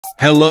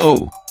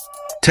Hello,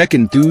 tech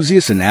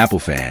enthusiasts and Apple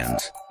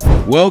fans.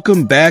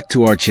 Welcome back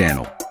to our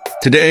channel.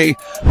 Today,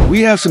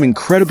 we have some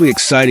incredibly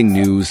exciting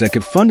news that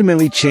could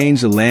fundamentally change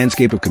the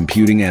landscape of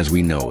computing as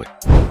we know it.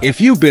 If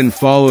you've been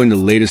following the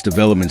latest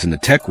developments in the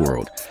tech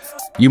world,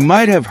 you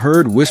might have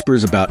heard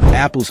whispers about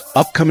Apple's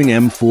upcoming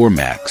M4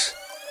 Macs.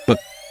 But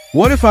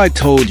what if I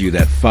told you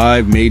that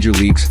 5 major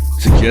leaks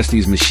suggest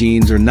these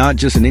machines are not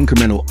just an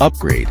incremental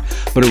upgrade,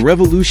 but a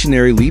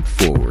revolutionary leap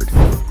forward?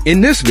 In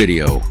this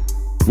video,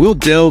 we'll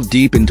delve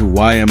deep into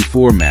why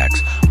M4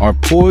 Macs are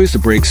poised to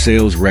break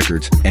sales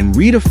records and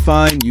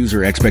redefine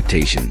user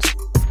expectations.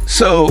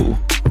 So,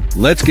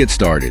 let's get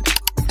started.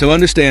 To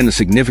understand the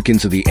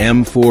significance of the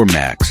M4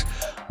 Macs,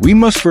 we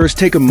must first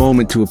take a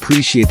moment to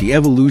appreciate the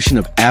evolution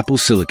of Apple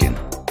silicon.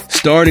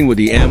 Starting with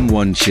the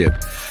M1 chip,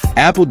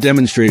 Apple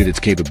demonstrated its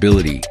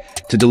capability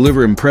to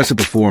deliver impressive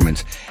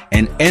performance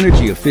and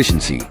energy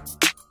efficiency,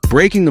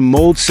 breaking the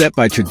mold set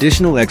by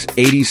traditional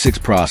x86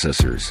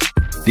 processors.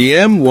 The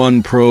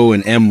M1 Pro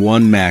and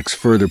M1 Max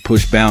further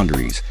push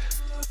boundaries,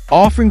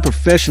 offering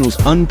professionals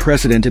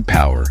unprecedented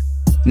power.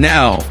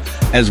 Now,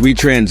 as we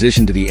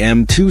transition to the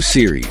M2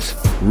 series,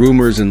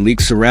 rumors and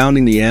leaks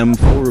surrounding the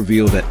M4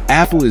 reveal that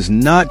Apple is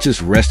not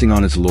just resting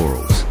on its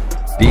laurels.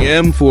 The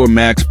M4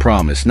 Max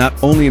promise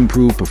not only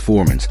improved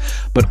performance,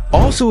 but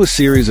also a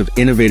series of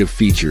innovative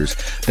features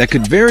that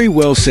could very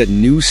well set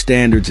new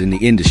standards in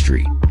the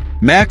industry.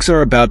 Macs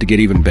are about to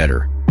get even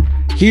better.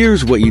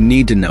 Here's what you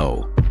need to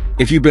know.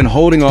 If you've been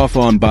holding off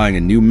on buying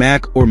a new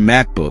Mac or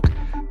MacBook,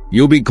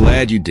 you'll be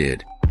glad you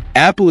did.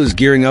 Apple is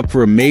gearing up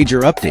for a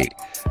major update,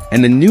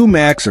 and the new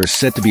Macs are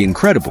set to be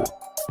incredible.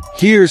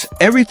 Here's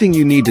everything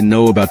you need to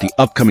know about the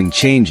upcoming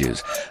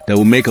changes that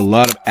will make a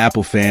lot of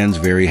Apple fans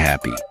very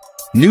happy.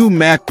 New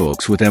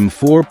MacBooks with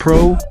M4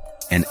 Pro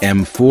and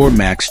M4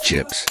 Max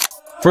chips.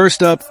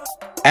 First up,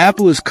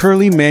 Apple is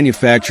currently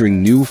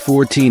manufacturing new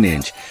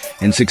 14-inch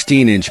and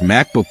 16-inch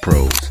MacBook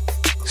Pros,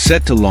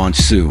 set to launch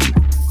soon.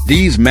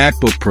 These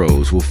MacBook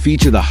Pros will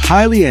feature the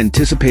highly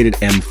anticipated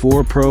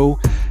M4 Pro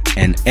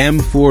and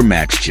M4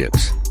 Max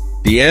chips.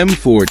 The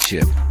M4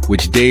 chip,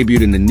 which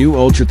debuted in the new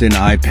ultra-thin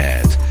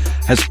iPads,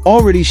 has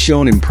already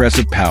shown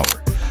impressive power,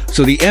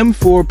 so the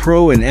M4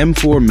 Pro and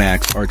M4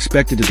 Max are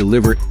expected to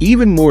deliver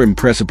even more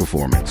impressive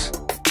performance.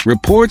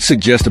 Reports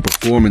suggest a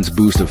performance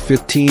boost of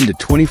 15 to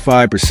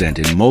 25%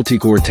 in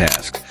multi-core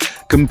tasks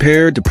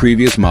compared to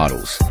previous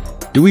models.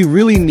 Do we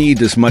really need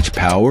this much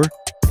power?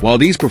 While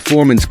these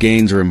performance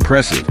gains are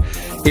impressive,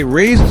 it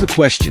raises a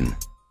question.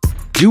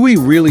 Do we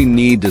really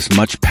need this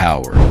much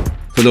power?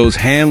 For those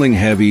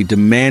handling-heavy,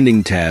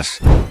 demanding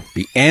tasks,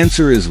 the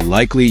answer is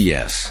likely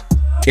yes.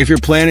 If you're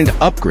planning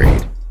to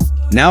upgrade,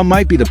 now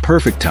might be the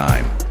perfect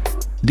time.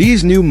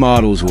 These new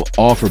models will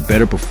offer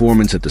better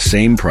performance at the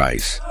same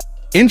price.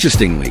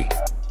 Interestingly,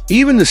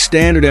 even the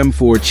standard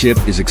M4 chip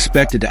is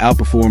expected to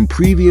outperform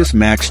previous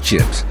Max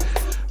chips,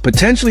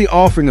 potentially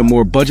offering a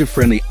more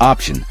budget-friendly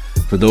option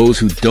for those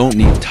who don't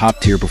need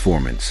top-tier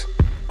performance.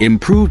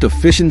 Improved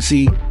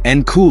efficiency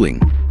and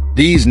cooling.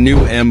 These new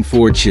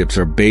M4 chips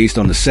are based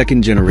on the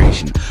second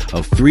generation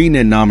of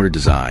 3nm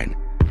design,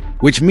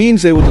 which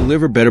means they will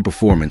deliver better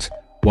performance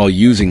while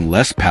using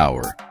less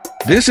power.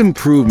 This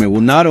improvement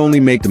will not only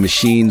make the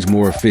machines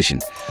more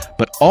efficient,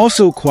 but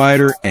also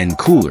quieter and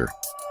cooler.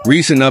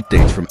 Recent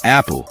updates from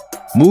Apple,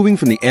 moving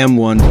from the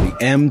M1 to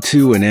the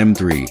M2 and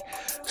M3,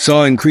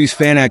 saw increased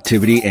fan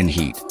activity and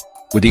heat.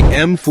 With the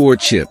M4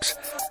 chips,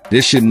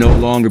 this should no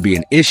longer be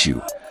an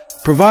issue,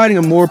 providing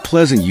a more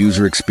pleasant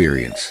user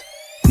experience.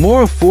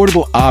 More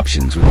affordable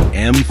options with the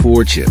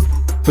M4 chip.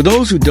 For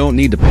those who don't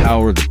need the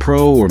power of the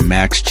Pro or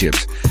Max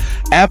chips,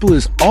 Apple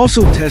is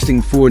also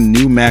testing 4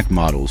 new Mac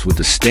models with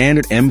the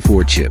standard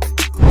M4 chip.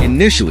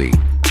 Initially,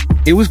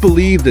 it was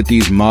believed that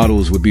these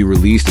models would be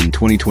released in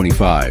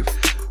 2025,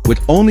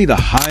 with only the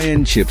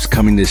high-end chips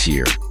coming this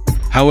year.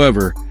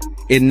 However,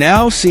 it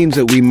now seems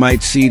that we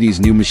might see these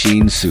new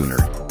machines sooner.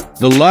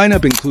 The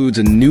lineup includes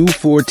a new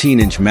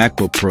 14-inch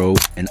MacBook Pro,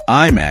 an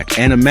iMac,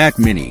 and a Mac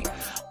Mini,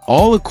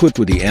 all equipped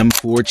with the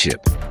M4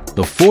 chip.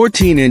 The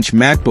 14-inch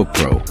MacBook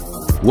Pro.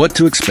 What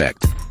to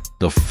expect?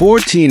 The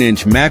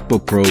 14-inch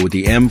MacBook Pro with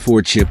the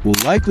M4 chip will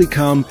likely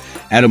come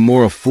at a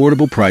more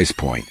affordable price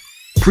point.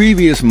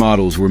 Previous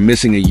models were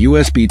missing a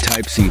USB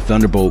Type-C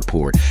Thunderbolt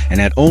port and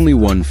had only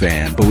one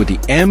fan, but with the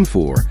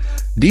M4,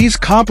 these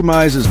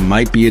compromises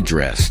might be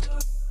addressed.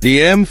 The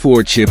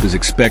M4 chip is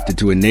expected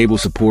to enable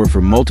support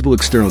for multiple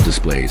external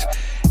displays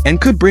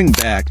and could bring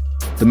back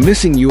the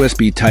missing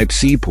USB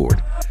Type-C port,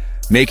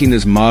 making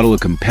this model a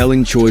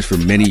compelling choice for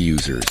many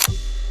users.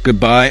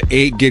 Goodbye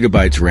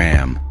 8GB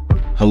RAM.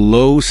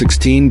 Hello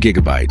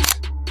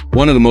 16GB.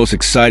 One of the most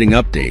exciting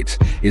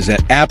updates is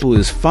that Apple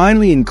is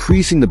finally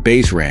increasing the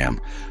base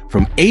RAM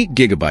from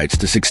 8GB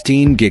to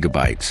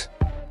 16GB.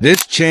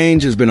 This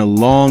change has been a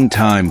long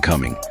time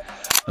coming,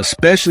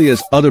 especially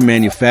as other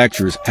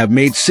manufacturers have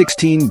made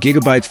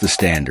 16GB the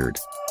standard.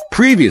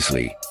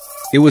 Previously,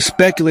 it was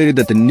speculated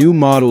that the new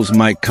models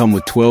might come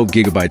with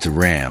 12GB of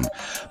RAM,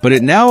 but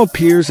it now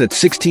appears that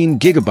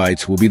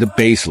 16GB will be the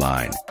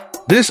baseline.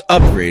 This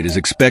upgrade is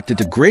expected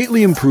to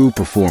greatly improve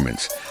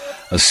performance,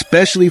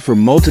 especially for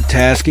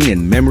multitasking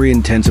and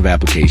memory-intensive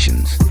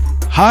applications.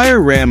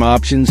 Higher RAM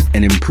options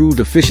and improved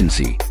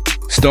efficiency.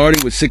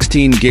 Starting with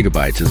 16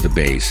 gigabytes as the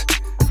base,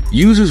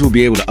 users will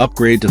be able to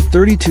upgrade to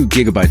 32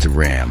 gigabytes of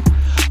RAM,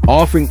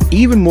 offering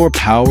even more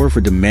power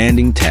for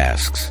demanding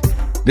tasks.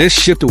 This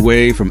shift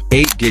away from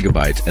 8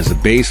 gigabytes as a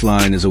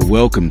baseline is a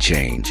welcome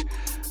change,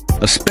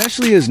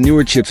 especially as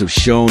newer chips have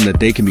shown that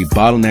they can be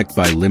bottlenecked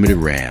by limited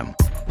RAM.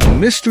 A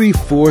mystery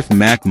fourth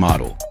Mac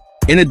model.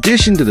 In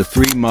addition to the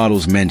 3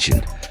 models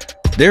mentioned,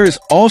 there is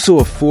also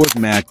a fourth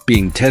Mac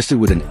being tested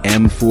with an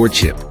M4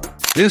 chip.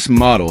 This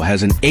model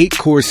has an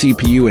 8-core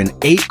CPU and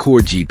 8-core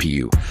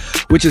GPU,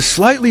 which is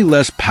slightly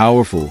less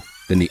powerful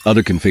than the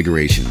other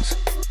configurations.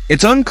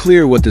 It's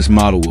unclear what this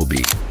model will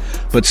be,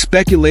 but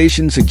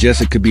speculation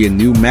suggests it could be a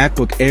new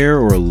MacBook Air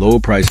or a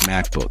low-priced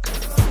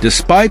MacBook.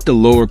 Despite the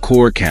lower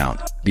core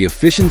count, the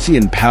efficiency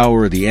and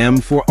power of the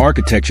M4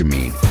 architecture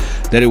mean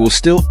that it will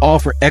still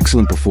offer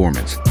excellent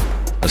performance,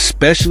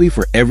 especially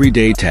for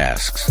everyday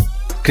tasks.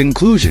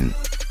 Conclusion: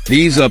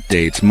 these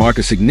updates mark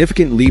a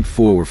significant leap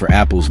forward for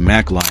Apple's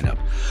Mac lineup,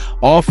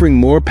 offering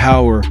more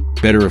power,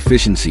 better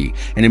efficiency,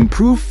 and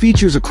improved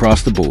features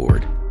across the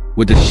board.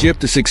 With the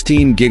shift to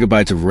 16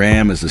 gigabytes of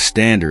RAM as the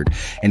standard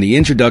and the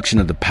introduction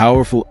of the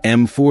powerful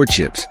M4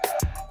 chips,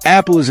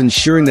 Apple is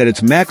ensuring that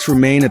its Macs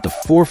remain at the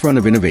forefront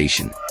of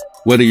innovation.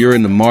 Whether you're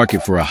in the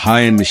market for a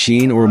high-end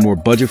machine or a more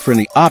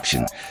budget-friendly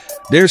option,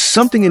 there's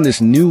something in this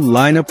new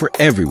lineup for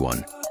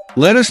everyone.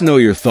 Let us know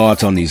your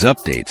thoughts on these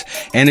updates,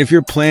 and if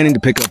you're planning to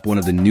pick up one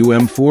of the new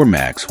M4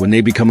 Macs when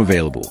they become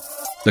available.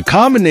 The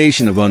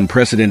combination of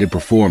unprecedented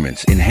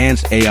performance,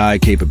 enhanced AI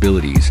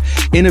capabilities,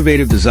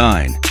 innovative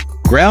design,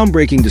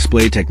 groundbreaking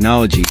display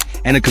technology,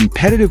 and a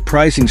competitive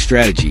pricing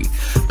strategy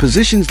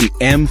positions the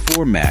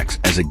M4 Macs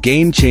as a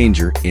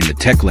game-changer in the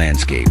tech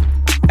landscape.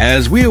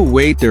 As we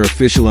await their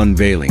official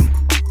unveiling,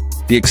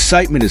 the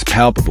excitement is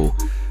palpable,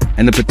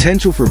 and the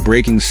potential for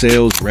breaking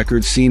sales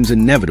records seems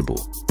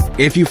inevitable.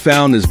 If you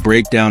found this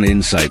breakdown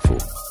insightful,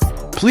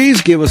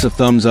 please give us a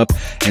thumbs up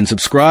and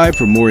subscribe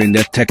for more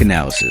in-depth tech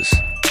analysis.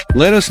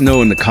 Let us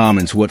know in the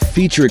comments what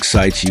feature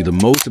excites you the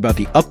most about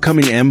the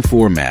upcoming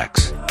M4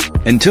 Macs.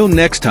 Until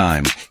next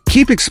time,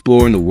 keep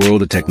exploring the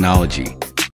world of technology.